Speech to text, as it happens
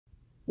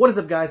What is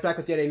up, guys? Back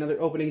with yet another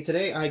opening.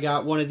 Today I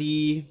got one of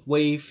the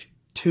Wave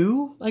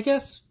 2, I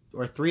guess,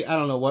 or 3. I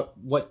don't know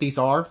what these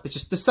are. It's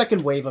just the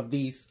second wave of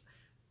these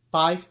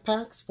 5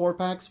 packs, 4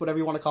 packs, whatever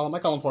you want to call them. I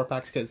call them 4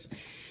 packs because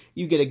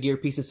you get a gear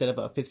piece instead of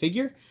a 5th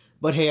figure.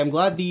 But hey, I'm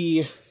glad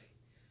the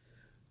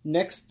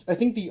next, I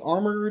think the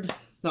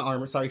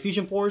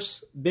Fusion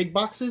Force big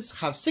boxes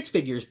have 6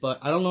 figures, but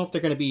I don't know if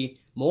they're going to be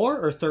more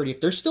or 30. If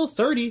they're still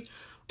 30,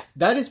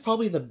 that is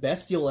probably the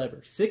best deal ever.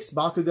 6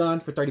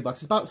 Bakugan for 30 bucks.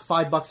 It's about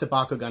 $5 a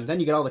Bakugan. Then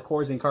you get all the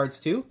cores and cards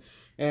too.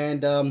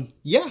 And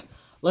yeah,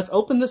 let's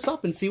open this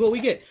up and see what we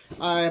get.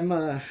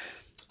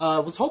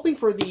 Was hoping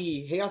for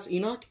the Chaos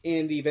Enoch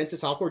and the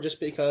Ventus Alcor just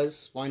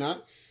because, why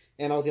not?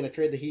 And I was going to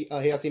trade the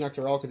Chaos Enoch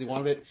to Raul because he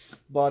wanted it.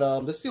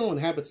 But this is the only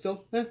one I had, but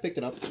still, picked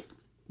it up.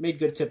 Made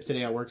good tips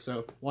today at work,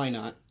 so why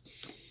not?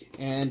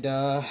 And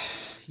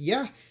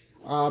yeah,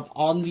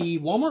 on the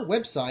Walmart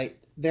website,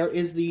 there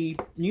is the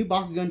new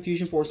Bakugan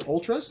Fusion Force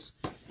Ultras,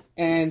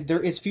 and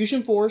there is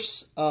Fusion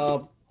Force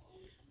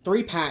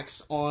 3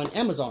 packs on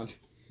Amazon,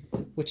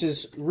 which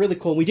is really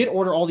cool. We did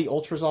order all the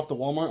Ultras off the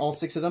Walmart, all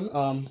 6 of them.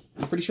 I'm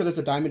pretty sure there's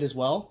a Diamond as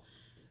well,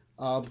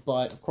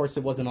 but of course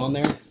it wasn't on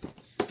there.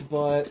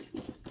 But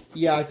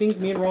yeah, I think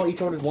me and Raul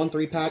each ordered 1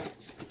 3-pack,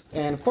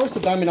 and of course the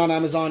Diamond on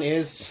Amazon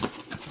is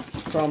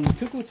from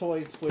Cuckoo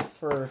Toys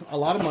for a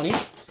lot of money.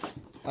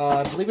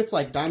 I believe it's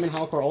like Diamond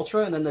Halcor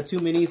Ultra, and then the 2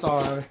 minis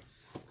are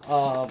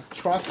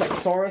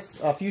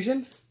Trox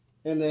Fusion,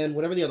 and then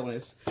whatever the other one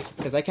is,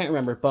 because I can't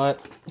remember.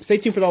 But stay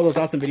tuned for all those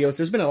awesome videos.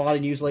 There's been a lot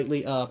of news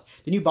lately. The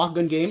new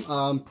Bakugan game,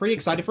 pretty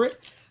excited for it.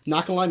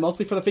 Not gonna lie,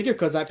 mostly for the figure,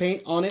 because that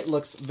paint on it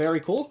looks very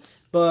cool.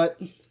 But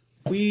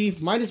we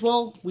might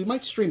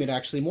stream it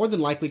actually, more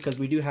than likely, because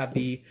we do have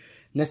the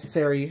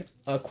necessary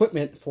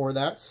equipment for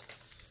that,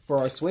 for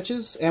our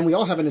Switches. And we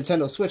all have a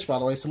Nintendo Switch, by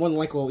the way, so more than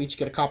likely we'll each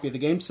get a copy of the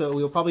game. So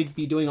we'll probably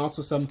be doing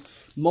also some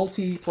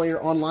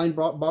multiplayer online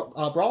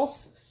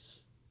brawls.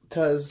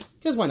 Because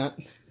why not?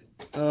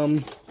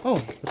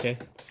 Oh, okay.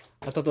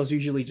 I thought those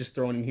usually just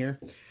thrown in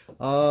here.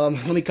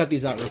 Let me cut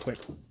these out real quick.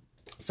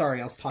 Sorry,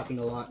 I was talking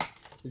a lot.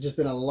 There's just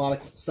been a lot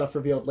of stuff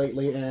revealed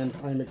lately, and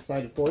I'm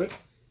excited for it.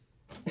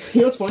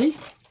 You know what's funny?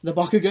 The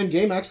Bakugan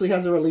game actually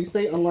has a release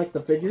date, unlike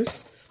the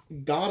figures.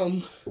 Got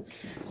them.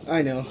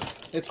 I know.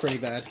 It's pretty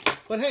bad.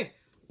 But hey,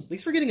 at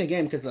least we're getting a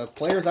game, because the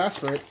players asked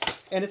for it.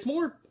 And it's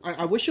more,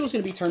 I wish it was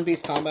going to be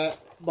turn-based combat,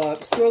 but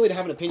it's too early to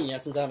have an opinion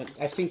yet, since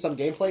I've seen some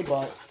gameplay,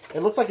 but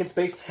it looks like it's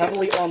based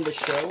heavily on the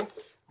show,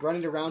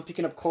 running around,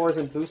 picking up cores,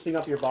 and boosting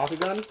up your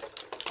Bakugan.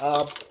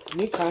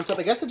 Neat concept.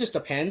 I guess it just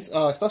depends,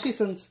 especially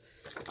since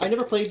I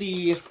never played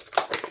the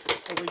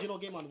original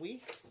game on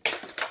Wii,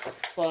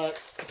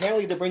 but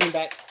apparently they're bringing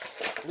back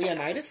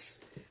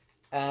Leonidas.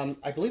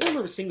 I believe I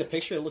remember seeing the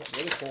picture. It looked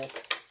really cool,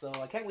 so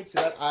I can't wait to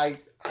see that. I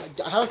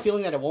have a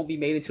feeling that it won't be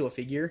made into a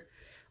figure,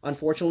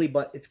 unfortunately,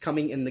 but it's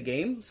coming in the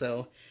game,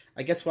 so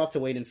I guess we'll have to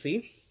wait and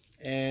see.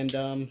 And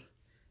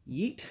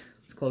yeet.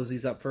 Let's close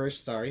these up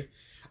first. Sorry.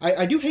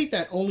 I do hate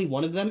that only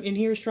one of them in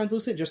here is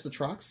translucent, just the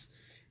Trox,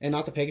 and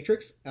not the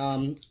Pegatrix.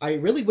 I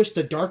really wish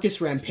the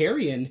Darkus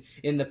Ramparian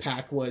in the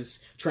pack was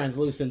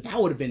translucent.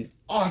 That would have been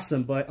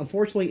awesome, but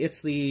unfortunately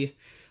it's the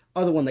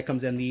other one that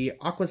comes in, the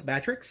Aquas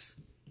Batrix.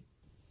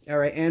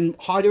 Alright, and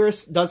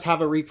Pyrus does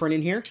have a reprint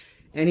in here,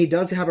 and he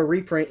does have a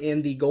reprint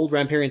in the Gold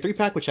Ramparian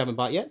 3-pack, which I haven't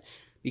bought yet,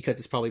 because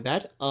it's probably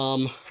bad.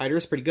 Hyder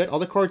is pretty good. All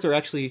the cards are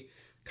actually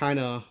kind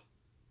of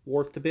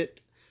warped a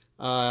bit.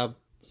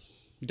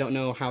 Don't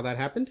know how that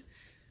happened.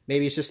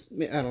 Maybe it's just,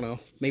 I don't know,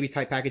 maybe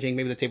tight packaging,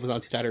 maybe the tape was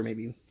on too tight, or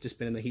maybe just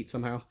been in the heat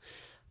somehow.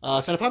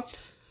 Centipod.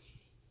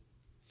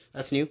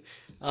 That's new.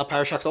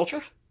 Pyrus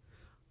Ultra.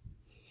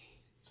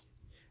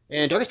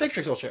 And Darkus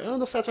Pegatrix Ultra. Oh,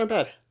 those stats aren't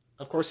bad.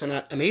 Of course, they're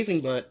not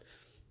amazing, but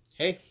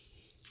hey,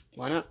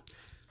 why not?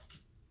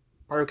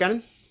 Pyro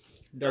Cannon.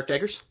 Dark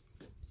Daggers.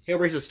 Hail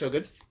Breeze is still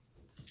good.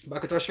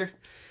 Baku Thruster.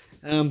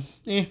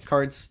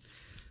 Cards.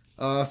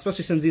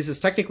 Especially since this is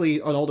technically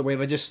an older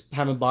wave, I just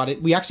haven't bought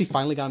it. We actually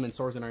finally got them in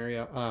stores in our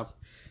area.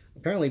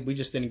 Apparently we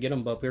just didn't get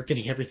them, but we were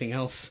getting everything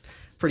else.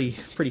 Pretty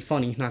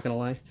funny, not gonna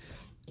lie.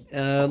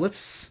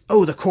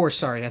 Oh, the core,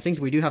 sorry. I think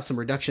we do have some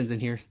reductions in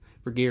here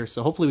for gear,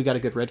 so hopefully we got a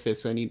good red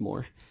fist, so I need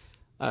more.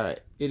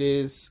 Alright, it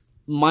is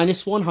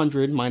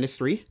 -100,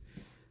 -3.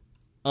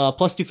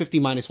 Plus 250,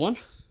 -1.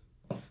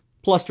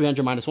 Plus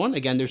 300, -1.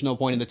 Again, there's no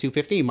point in the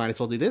 250, you might as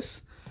well do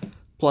this.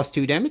 Plus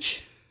 2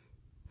 damage.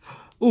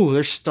 Ooh,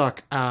 they're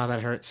stuck. Ah,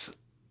 that hurts.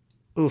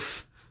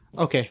 Oof.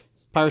 Okay.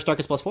 Pyrus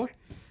Darkus plus 4.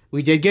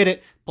 We did get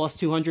it. Plus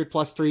 200,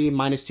 plus 3,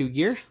 -2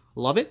 gear.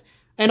 Love it.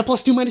 And a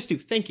plus 2, -2.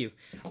 Thank you.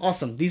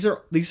 Awesome. These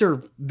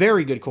are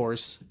very good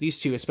cores. These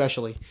two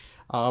especially.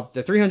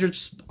 The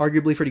 300's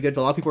arguably pretty good,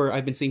 but a lot of people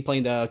I've been seeing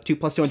playing the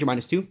plus 200,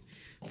 -2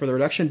 for the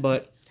reduction.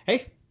 But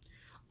hey,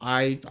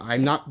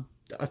 I'm not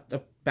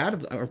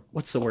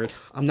what's the word?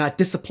 I'm not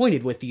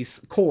disappointed with these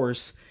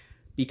cores,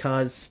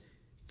 because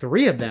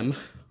 3 of them,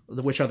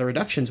 which are the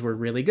reductions, were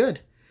really good.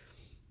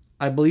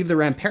 I believe the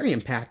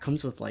Ramparian pack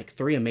comes with like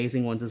 3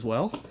 amazing ones as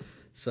well.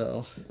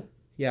 So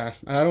yeah,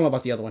 I don't know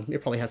about the other one.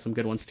 It probably has some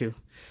good ones too.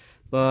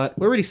 But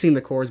we're already seeing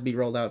the cores be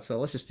rolled out, so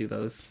let's just do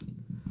those.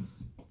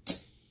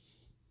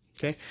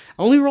 Okay,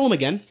 I only roll them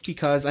again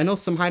because I know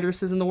some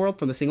Hydrases in the world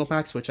from the single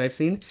packs, which I've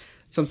seen.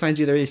 Sometimes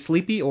either they're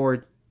sleepy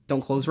or don't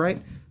close right.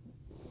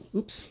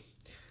 Oops.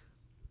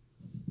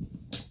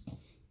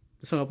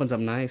 This one opens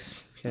up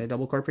nice. Okay,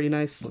 double core pretty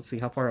nice. Let's see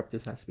how far up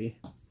this has to be.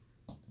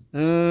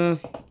 It's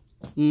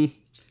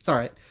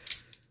alright.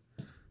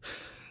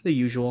 The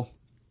usual.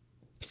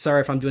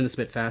 Sorry if I'm doing this a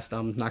bit fast.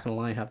 I'm not gonna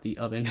lie, I have the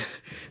oven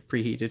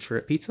preheated for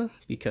a pizza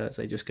because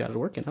I just got it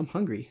working. I'm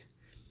hungry.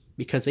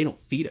 Because they don't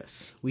feed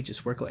us. We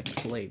just work like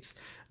slaves.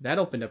 That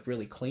opened up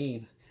really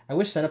clean. I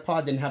wish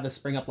Centipod didn't have the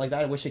spring up like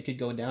that. I wish it could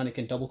go down. It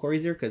can double core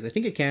easier because I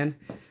think it can.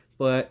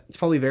 But it's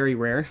probably very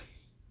rare.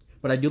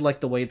 But I do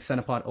like the way the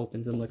Centipod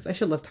opens and looks. I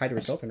should have left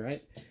Hydrus open,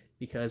 right?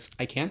 Because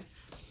I can.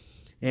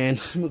 And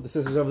move the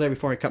scissors over there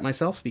before I cut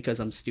myself because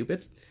I'm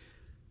stupid.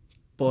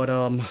 But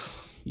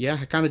yeah,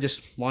 I kind of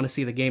just want to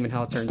see the game and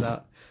how it turns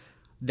out.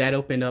 That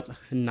opened up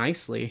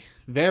nicely.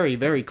 Very,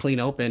 very clean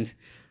open.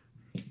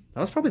 That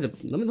was probably the...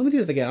 Let me do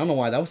this again. I don't know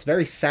why. That was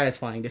very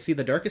satisfying to see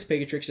the Darkus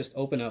Pegatrix just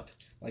open up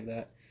like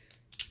that.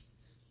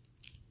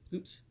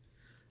 Oops.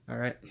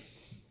 Alright.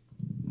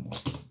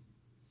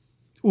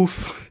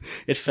 Oof.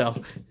 It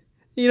fell.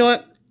 You know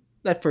what?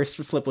 That first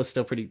flip was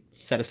still pretty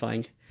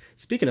satisfying.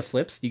 Speaking of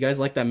flips, do you guys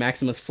like that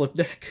Maximus flip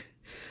deck?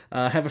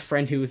 I have a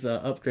friend who's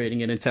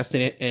upgrading it and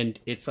testing it, and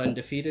it's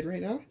undefeated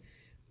right now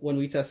when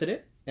we tested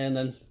it. And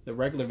then the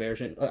regular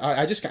version...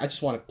 I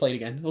just want to play it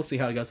again. We'll see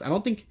how it goes. I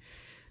don't think...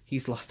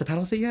 he's lost a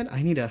battle to it yet?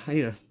 I need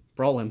to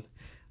brawl him.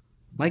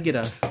 Might get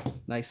a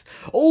nice...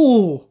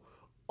 Oh!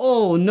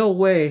 Oh, no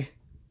way.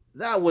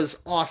 That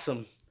was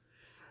awesome.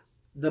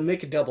 The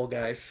Mick double,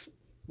 guys.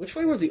 Which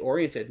way was he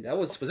oriented?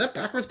 Was that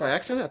backwards by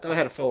accident? I thought I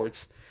had it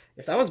forwards.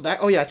 If that was back...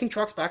 Oh, yeah, I think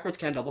Trox backwards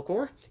can double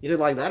core. Either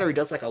like that or he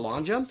does like a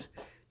long jump.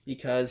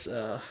 Because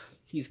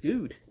he's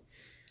good.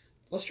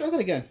 Let's try that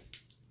again.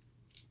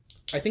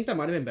 I think that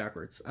might have been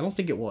backwards. I don't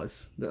think it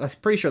was. I'm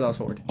pretty sure that was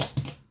forward.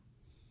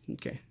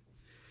 Okay.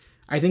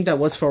 I think that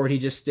was forward. He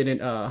just didn't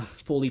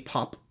fully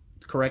pop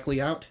correctly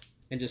out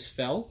and just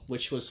fell,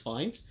 which was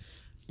fine.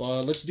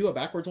 But let's do a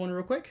backwards one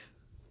real quick.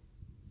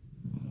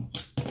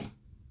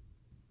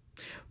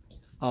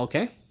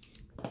 Okay.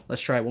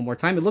 Let's try it one more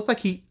time. It looked like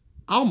he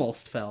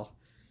almost fell.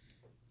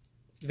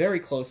 Very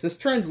close. This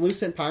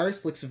translucent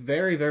Pyrus looks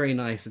very, very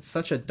nice. It's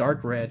such a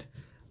dark red.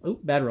 Oh,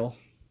 bad roll.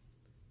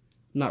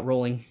 I'm not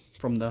rolling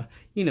from the,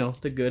 you know,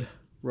 the good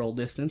roll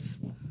distance.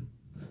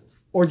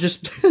 Or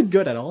just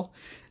good at all.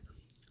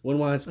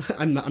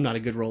 I'm not a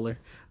good roller.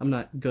 I'm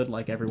not good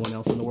like everyone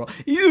else in the world.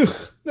 Ew!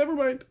 Never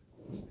mind.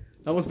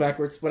 That was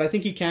backwards, but I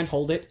think you can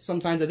hold it.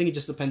 Sometimes I think it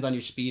just depends on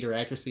your speed or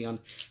accuracy on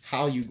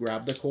how you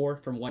grab the core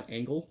from what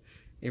angle.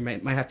 It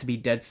might have to be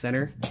dead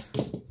center.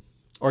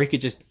 Or you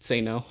could just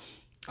say no.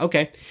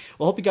 Okay.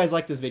 Well, hope you guys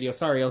liked this video.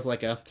 Sorry, it was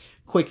like a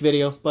quick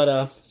video,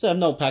 but so I have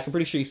no pack. I'm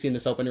pretty sure you've seen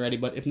this open already,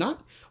 but if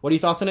not, what are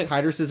your thoughts on it?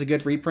 Hydrus is a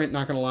good reprint,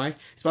 not gonna lie.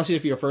 Especially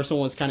if your first one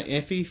was kind of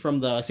iffy from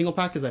the single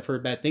pack, because I've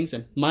heard bad things,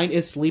 and mine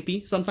is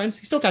sleepy sometimes.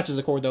 He still catches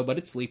the core though, but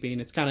it's sleepy,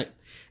 and it's kind of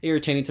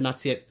irritating to not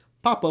see it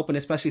pop open,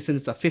 especially since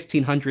it's a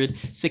 1500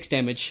 6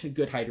 damage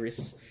good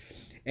Hydrus.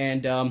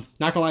 And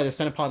not gonna lie, the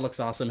Centipod looks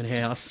awesome in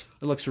Chaos.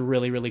 It looks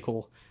really, really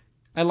cool.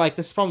 I like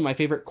this. Is probably my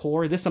favorite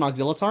core. This and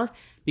Auxilitar,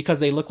 because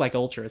they look like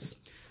Ultras.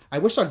 I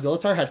wish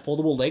Auxilitar had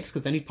foldable legs,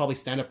 because then he'd probably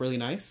stand up really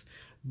nice.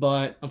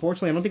 But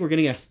unfortunately, I don't think we're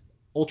getting a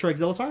Ultra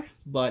Auxilitar.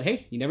 But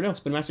hey, you never know.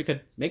 Spin Master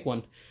could make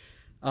one.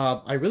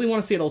 I really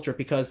want to see an Ultra,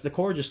 because the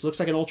core just looks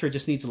like an Ultra. It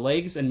just needs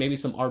legs and maybe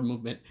some arm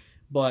movement.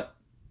 But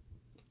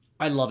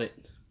I love it.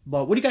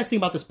 But what do you guys think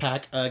about this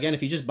pack? Again,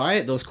 if you just buy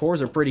it, those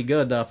cores are pretty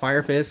good. The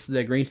Fire Fist,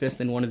 the Green Fist,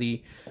 and one of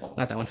the...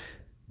 Not that one.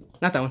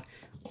 Not that one.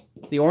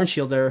 The Orange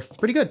Shields are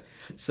pretty good.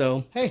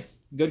 So, hey,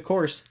 good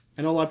cores.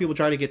 I know a lot of people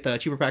try to get the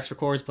cheaper packs for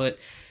cores, but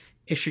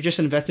if you're just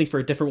investing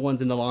for different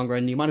ones in the long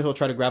run, you might as well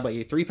try to grab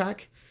a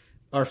 3-pack.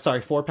 Or, sorry,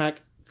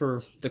 4-pack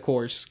for the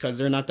cores, because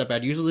they're not that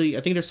bad. Usually,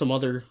 I think there's some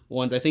other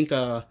ones. I think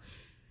the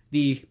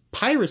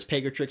Pyrus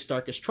Pegatrix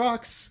Darkus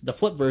Trox, the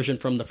flip version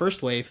from the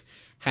first wave,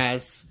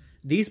 has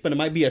these, but it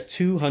might be a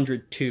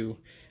 202.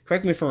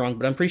 Correct me if I'm wrong,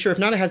 but I'm pretty sure if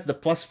not, it has the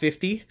plus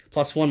 50,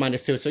 plus 1,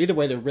 minus 2. So either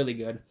way, they're really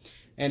good.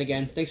 And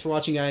again, thanks for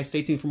watching, guys.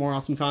 Stay tuned for more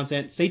awesome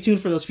content. Stay tuned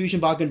for those Fusion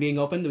Bakugan being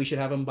opened. We should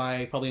have them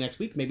by probably next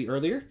week, maybe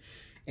earlier.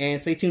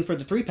 And stay tuned for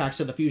the 3-packs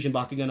of the Fusion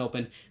Bakugan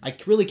open. I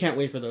really can't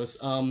wait for those.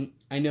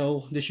 I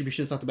know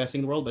distribution is not the best thing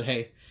in the world, but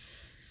hey,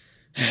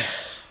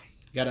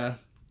 gotta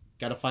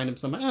find them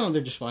somehow. I don't know,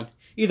 they're just fun.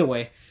 Either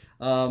way,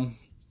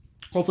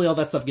 hopefully all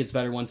that stuff gets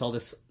better once all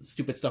this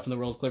stupid stuff in the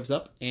world clears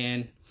up.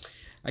 And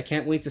I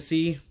can't wait to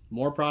see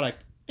more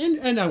product.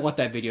 And I want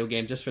that video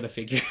game just for the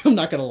figure. I'm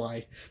not gonna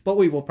lie. But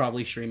we will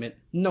probably stream it.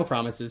 No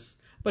promises.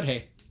 But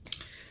hey,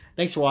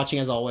 thanks for watching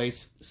as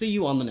always. See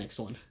you on the next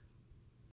one.